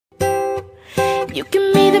You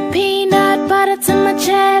give me the peanut butter to my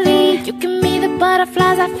jelly. You give me the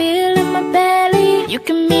butterflies I feel in my belly. You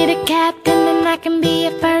give me the captain and I can be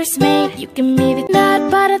your first mate. You give me the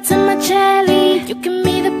nut butter to my jelly. You give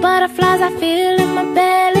me the butterflies I feel in my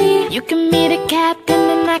belly. You give me the captain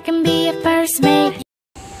and I can be your first mate.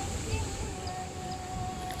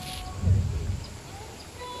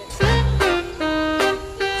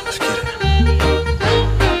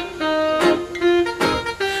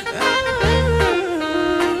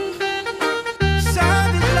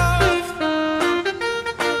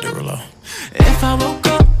 If I woke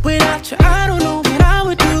up without you, I don't know what I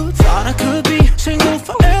would do. Thought I could be single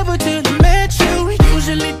forever till I met you.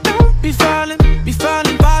 Usually don't be falling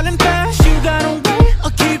fast. You got a way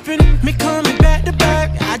of keeping me coming back to back.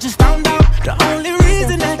 I just found out the only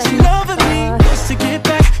reason that you loving me was to get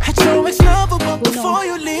back at your ex-lover, but before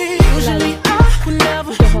you leave, usually I would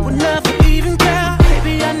never even care.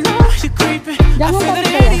 Baby, I know you're creeping. I feel it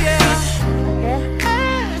in the air.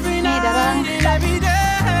 Every night and every day.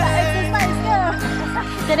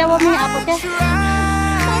 Tidak mau mie apa deh?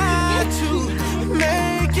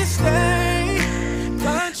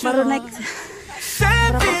 Baru naik.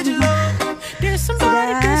 There's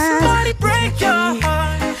somebody break your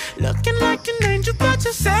heart. Looking like an angel, but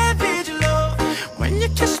you're savage love. When you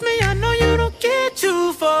kiss me, I know you don't get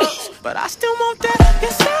too fussed, but I still want that.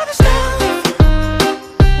 You're savage love.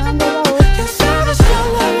 You're savage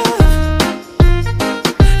love.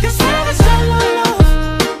 You're savage love.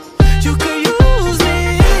 You could use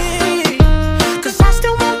me, 'cause I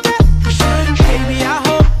still want that. Baby, I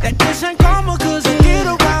hope that this ain't karma, 'cause I get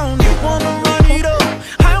around. You wanna run it up,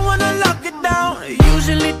 I wanna lock it down.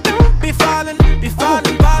 Usually don't be falling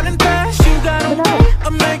fast. You got a way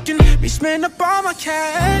of making me spend up all my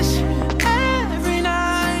cash. Every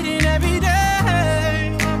night and every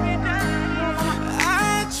day,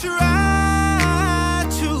 I try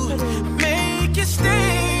to make you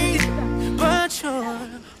stay, but you're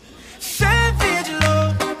savage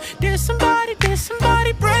love. Did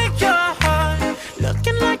somebody break your heart?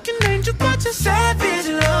 Looking like an angel, but you're savage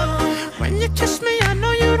love. When you kiss me, I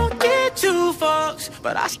know you don't get too fucks,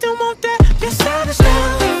 but I still want that. You're savage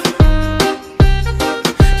love.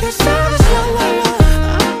 You're savage love.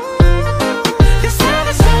 You're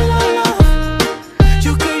savage love.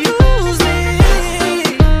 You could use me,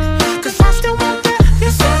 'cause I still want that.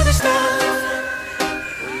 You're savage love.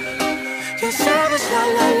 You're savage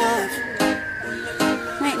love.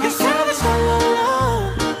 You're savage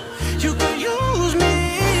love. You could use me.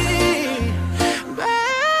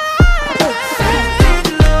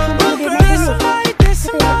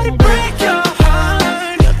 Somebody break your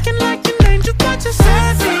heart. Looking like an angel, but you're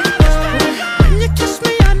savage. When you kiss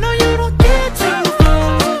me, I know you don't get too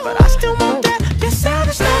close, but I still want that. You're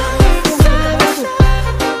savage love.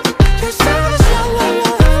 You're savage love.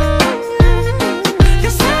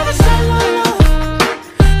 You're savage love.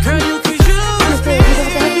 Girl, you could use me,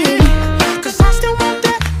 'cause I still want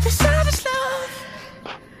that. You're savage love.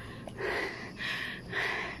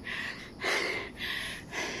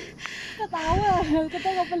 Ketawa, kita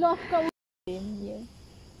nggak perlu aku.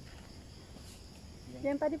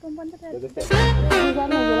 Yang tadi perempuan itu tadi. Di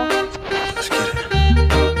sana aja lah.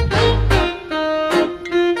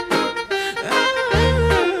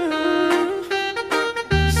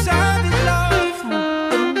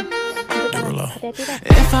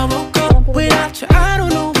 If I woke up without you, I don't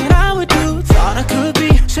know what I would do. Thought I could be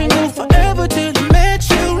single forever till I met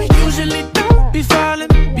you. Usually don't be falling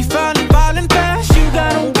fast. You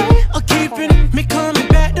got a way of keeping me coming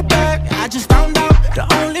back to back. I just found out the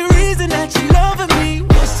only reason that you loving me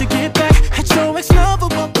was to get back at your ex-lover,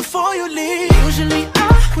 but before you leave, usually I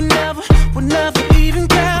would never even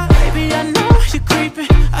care. Baby, I know you're creeping.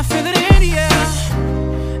 I feel it in the air.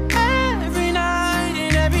 Every night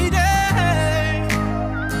and every day,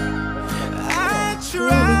 I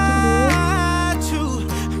try to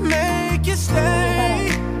make you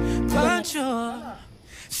stay, but you're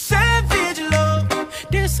savage love.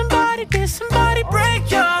 Did somebody break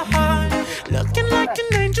your heart? Looking like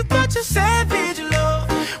an angel, but you're savage love.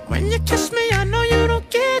 When you kiss me, I know you don't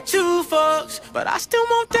get too fucks, but I still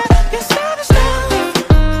want that. You're savage love.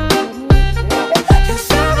 You're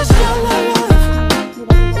savage love.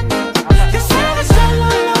 You're savage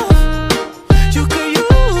love. You could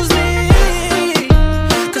use me,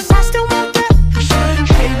 'cause I still want that.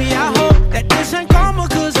 Baby, I hope that this ain't karma,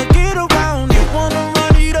 'cause I get around. You wanna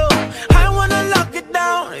run it up, I wanna lock it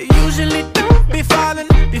down. Usually don't be falling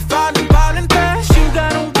fast. You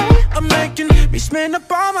got a way of making me spend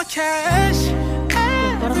up all my cash.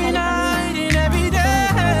 Every night and every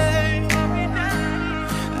day,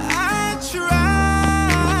 I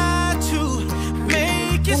try to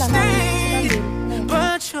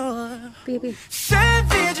Pi.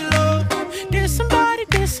 Savage love. Did somebody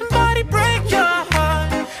break your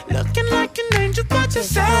heart? Looking like an angel, but you're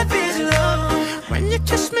savage love. When you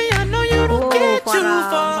kiss me, I know you don't get too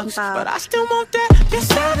far, but I still want that. You're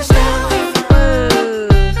savage love.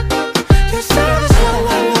 You're savage love.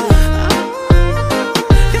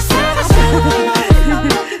 You're savage love.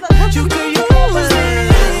 You could use me.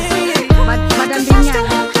 Badan ringan.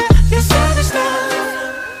 You're savage love.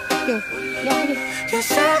 Okey, lihat lagi. You're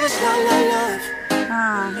savage love.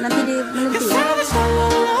 Nanti dia You're melentik. savage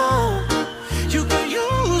love. You could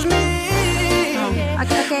use me.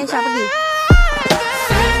 Kita pakai Aisyah pergi.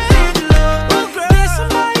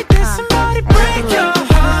 Did somebody break your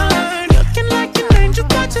heart? Looking like an angel,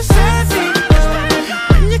 but you're savage.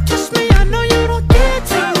 When you kiss me, I know you don't get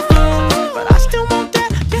too far, but I still want that.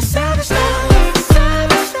 You're savage love.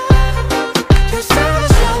 You're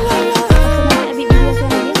savage love.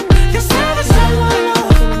 You're savage love.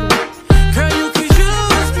 Girl, you could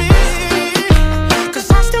use me, 'cause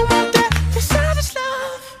I still want that. You're savage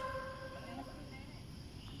love.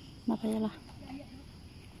 Tak payahlah.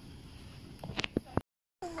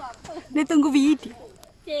 Dia tunggu video.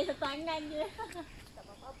 Cik, setangan je.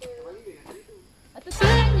 Atau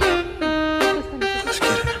tangan je.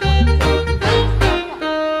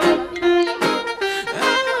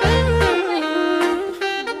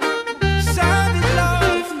 Savage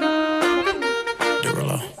love.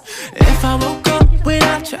 If I woke up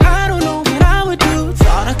without you, I don't know what I would do.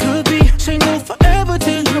 Thought I could be single forever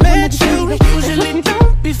till I met you. Usually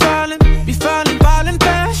don't be falling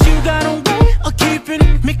fast. You got a way of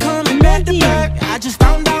keeping me coming back to back. I just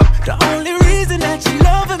found out the only reason that you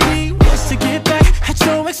loving me was to get back at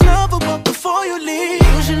your ex-lover, but before you leave,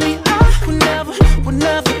 usually I would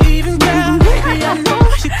never even care. Baby, I know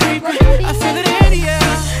you're creeping, I feel it in the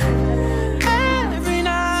air. Every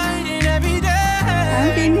night and every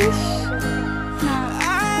day, Finish.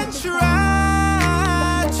 I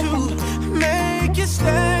try to make you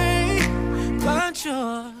stay, but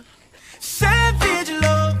you're savage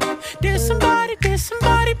love. Did somebody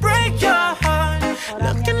break your heart?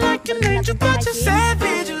 Looking like an angel, but you're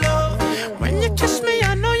savage love. When you kiss me,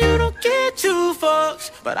 I know you don't get two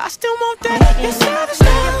fucks, but I still want that. You're savage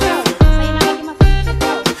love.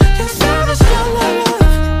 You're savage love.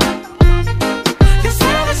 You're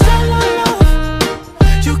savage love.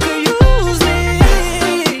 You could use me,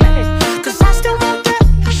 'cause I still want that.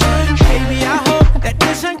 Baby, I hope that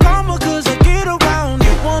this ain't karma, 'cause I get around.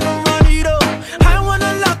 You wanna run it up, I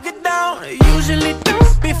wanna lock it down. Usually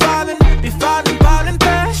don't be falling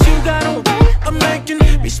fast. You got a way of making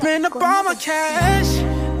me spend up all my cash.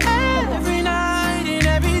 Every night and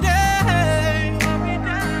every day,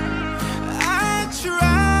 I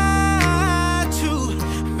try to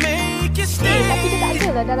make you stay, Tapi dia tak ada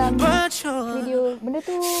lah dalam but you're video benda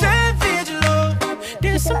tu. savage love.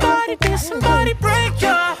 Did somebody break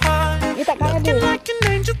your heart? Dia takkan ada. Looking like an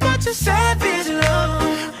angel, but you're savage love.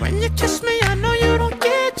 When you kiss me, I know you don't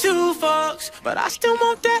get two fucks, but I still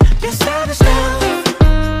want that. You're savage love.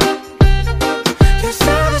 You're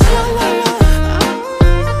savage love.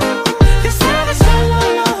 You're savage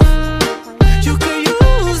love. You could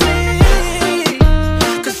use me,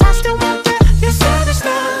 'cause I still want that. You're savage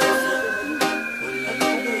love.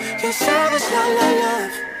 You're savage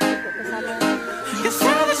love. You're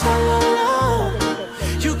savage love.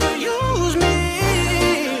 You could use me.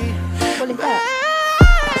 Boleh tak?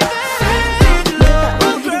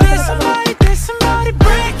 Did somebody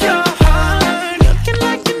break your heart? Looking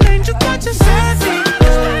like an angel, but you're savage.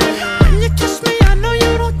 When you kiss me, I know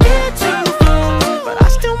you don't get too far, but I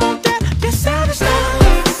still want that. You're savage love.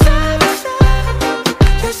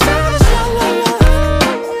 You're savage love.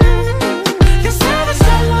 You're savage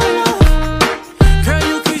love. Girl,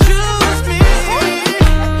 you could use me,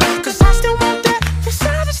 'cause I still want that. You're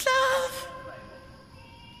savage love.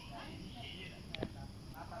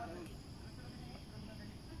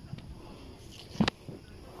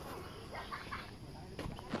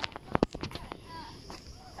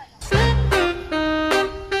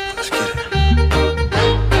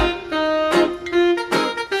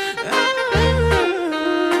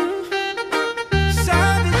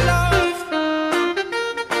 Savage love.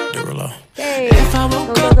 If I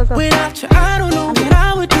woke up without you, I don't know what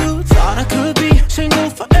I would do. Thought I could be single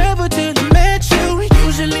forever till I met you.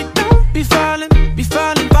 Usually don't be falling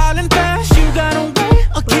fast. You got a way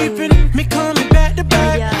of keeping me coming back to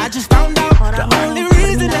back. I just found out the only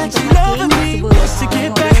reason that you loving me was to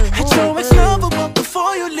get back at your ex-lover, but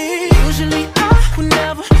before you leave, usually I would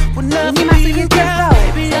never Ini masuk even YouTube care. tau.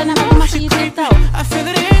 Baby, Dia I nak know bagi masuk you're YouTube creeping, tau. I feel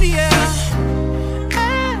it in the air.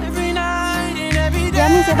 Every night and every day, Dia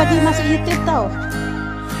ni saya bagi masuk YouTube tau.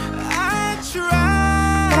 I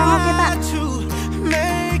okey tak? to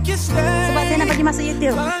make you stay. Sebab saya nak bagi masuk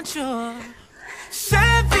YouTube. But you're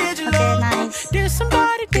savage Okay, love. nice. Did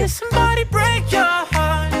somebody break your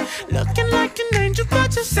heart? Looking like an angel,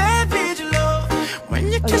 but you're savage love.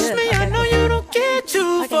 When you kiss yeah, me, I okay, know okay. you don't get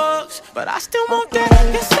two fucks, but I still want Okay. that.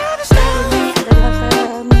 You're savage love. Ini adalah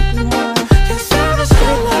kami punya You're savage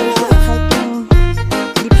trip love. untuk hiking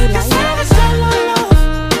di You're Pulai. savage love.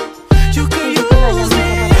 You can Itu lah use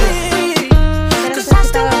yang me. Sekarang Cause I kita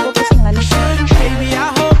still want pusing lah ni. Baby, I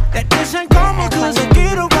hope that this ain't karma, cause I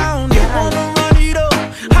get around. You wanna run it up,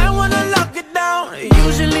 I wanna lock it down.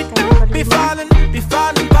 Usually don't be falling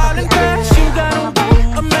fast. You got a way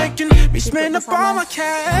of making me spend up all my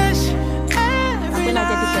cash. Every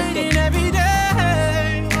night and every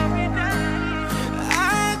day,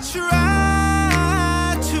 I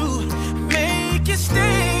try to make you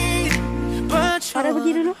stay, but Farah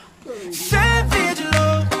pergi you're dulu. savage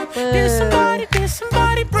love. Did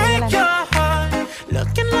somebody break your heart?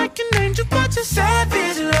 Looking like an angel, but you're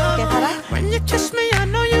savage love. Okay, Farah. When you kiss me, I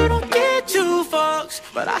know you don't get two fucks,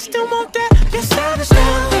 but I still want that. You're savage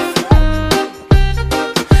love.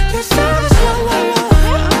 You're savage love, love.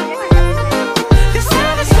 You're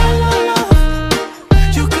savage love, love.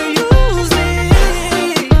 You can use me,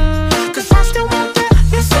 cause I still want that.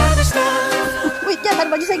 You're savage love. Wait, jangan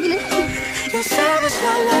bagi saya gila. You're savage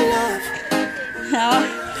love, love. Oh.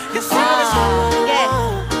 You're savage love, Okay.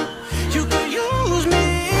 love. You can use me.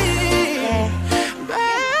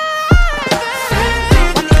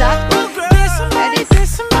 What's that? That is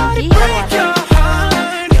Somebody di break luar. your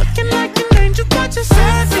heart. Looking like an angel, but you're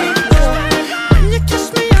savage. When you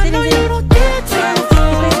kiss me, I know you don't get too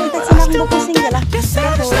Kita senang berpusing je lah. You're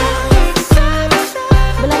savage Betul. love, savage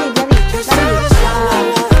love. Berlari. Jangan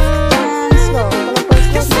slow. Kalau kau slow,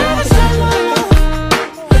 dia Savage mesti love, kencing. love.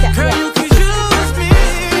 Sekejap, Girl, ya. you can use me,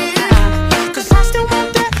 cause I still want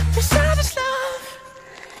that. You're savage love.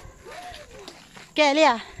 Okay,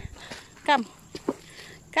 Lia. Come.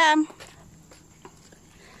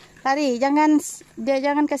 Lari,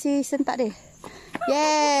 jangan kasih sentak dia.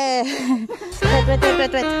 Yeah. Wait.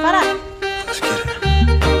 Farah. Let's get it.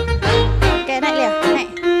 Okay, naik Lia. Naik.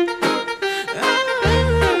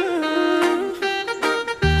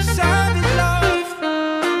 Savage love.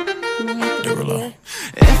 Ni kita dia.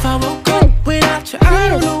 If I woke up without you, I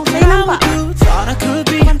don't know Saya how I nampak. do. Thought I could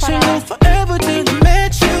be single forever till I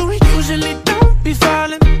met you. Usually don't be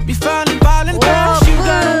falling fast. You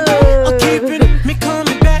got a way of keeping me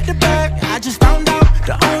coming back to back. I just found out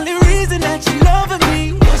the only reason that you loving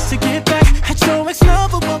me was to get back at your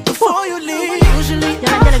ex-lover, but before you leave, usually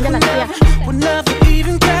Jalan, Lia. would never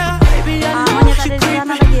even care. Baby, I know Banyak you ada di creep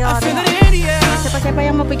sana me. lagi. I feel it in the air. Siapa-siapa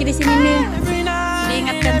yang mau pergi di sini ni, Every night,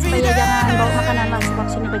 diingatkan every supaya day. jangan bawa makanan lah sebab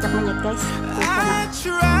sini banyak monyet, guys. Tuh, sana. I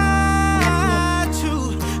try to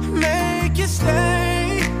make you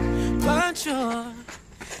stay, but you're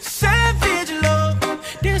savage love.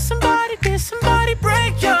 Did somebody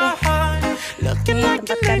break your heart? Looking Ni like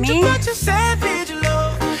tempat an angel, kami. but you're savage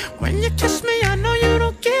love. When you kiss me, I know you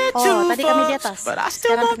don't get Oh, two tadi kami di fucks, atas. but I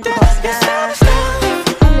still Sekarang want kami di that. bawah. You're savage love.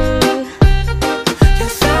 Halo.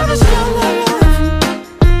 You're savage love.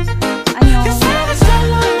 Annyeong. You're savage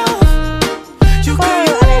love. You Oh, can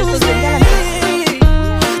ada yang use turun jalan. me,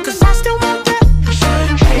 'cause I still want that.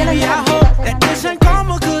 Baby, I hope that this ain't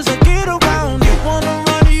karma, 'cause I get around. You wanna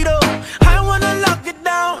run it up, I wanna lock it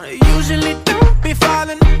down. Usually don't be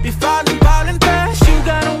falling fast. You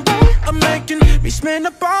got a way of making me spend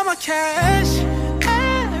up all my cash.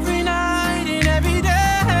 Every night and every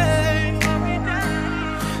day,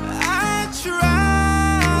 I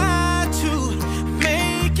try to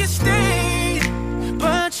make you stay,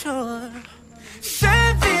 but you're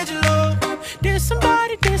savage love. Did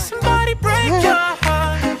somebody break your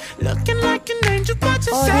heart? Looking like an angel, but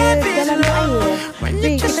you're Oh, dia savage jalan ke air. love. When you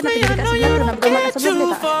Kita kiss nak me, pergi I dekat know sebelah you tu, nak don't bermain get sebelum two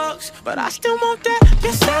dia tak? fucks, but I still want that.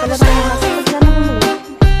 You're Kalau savage nak masuk love. ke sana dulu.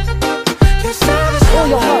 You're savage Oh,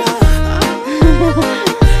 ya Allah. love.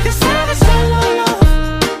 You're savage love.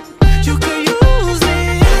 You can use me,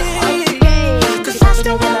 Okay, 'cause kita I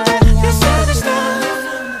still punya want jalan that. You're yang savage betul. love.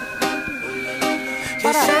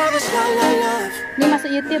 You're Farah. savage love. Ni masuk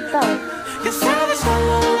YouTube tau. You're savage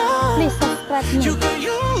love. Please subscribe ni. You can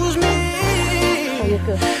use me. Oh,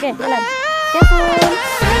 YouTube. Okay, jalan. Careful.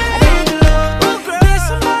 Ada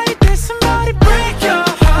Did somebody break your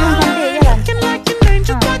heart? cantik jalan. Looking like an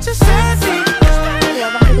angel, but you're savage. Ya,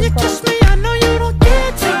 abang When you kita kiss me, I know you don't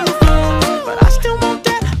get too close, but I still want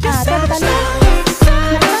that. You're Ah, ada savage tali. love,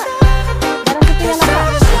 savage love. barang situ yang nampak.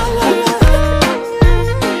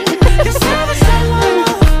 You're savage love.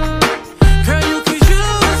 Girl, you can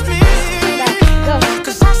use me, Dah, go.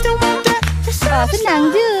 'cause I still want that. You're savage Senang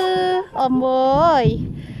je. Om boy.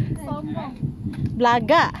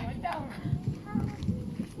 Belaga.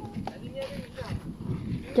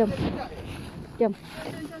 Jom. Jom.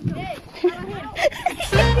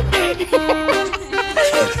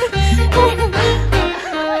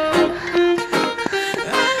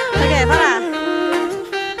 Okey, Farah.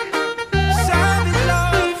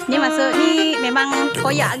 Ni masuk ni memang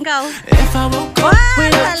koyak engkau. Wah,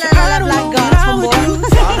 belaga sombong.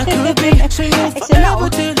 Action now.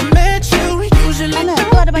 Mana?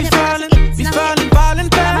 Tu ada banyak sikit.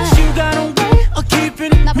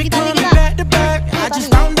 Nak pergi tali ke tak?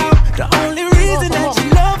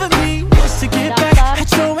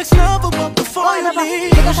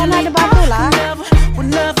 Dekat sana ada batu lah.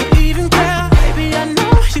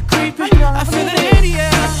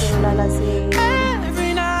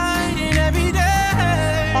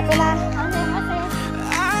 Tak apalah.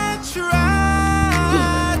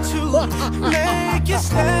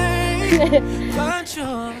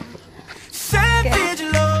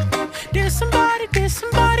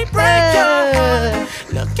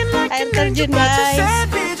 Air terjun guys.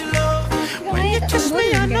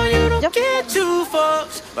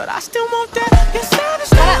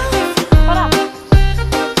 Farah.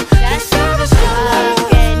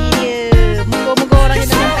 Okay, ni dia. Moga-moga orang yang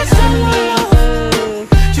dah sampai kat sini ni.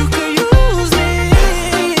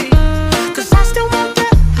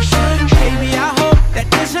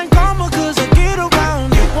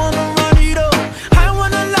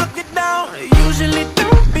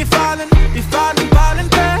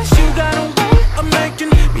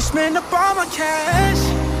 Spend up all my cash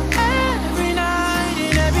every night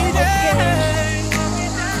and every day.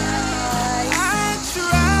 I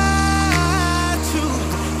try to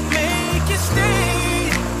make it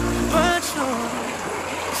stay, but you're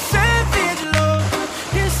savage love.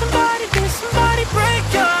 Did somebody break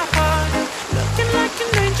your heart? Looking like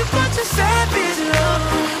an angel, but you're savage love.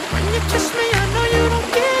 When you kiss me, I know you don't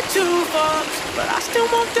get too far, but I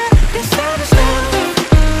still want that. You're savage love.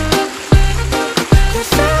 You're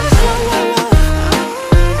savage love.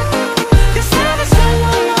 You're savage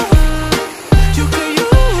love. You could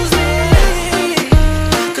use me,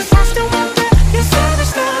 'cause I still want that. You're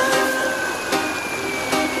savage love.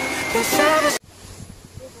 You're savage.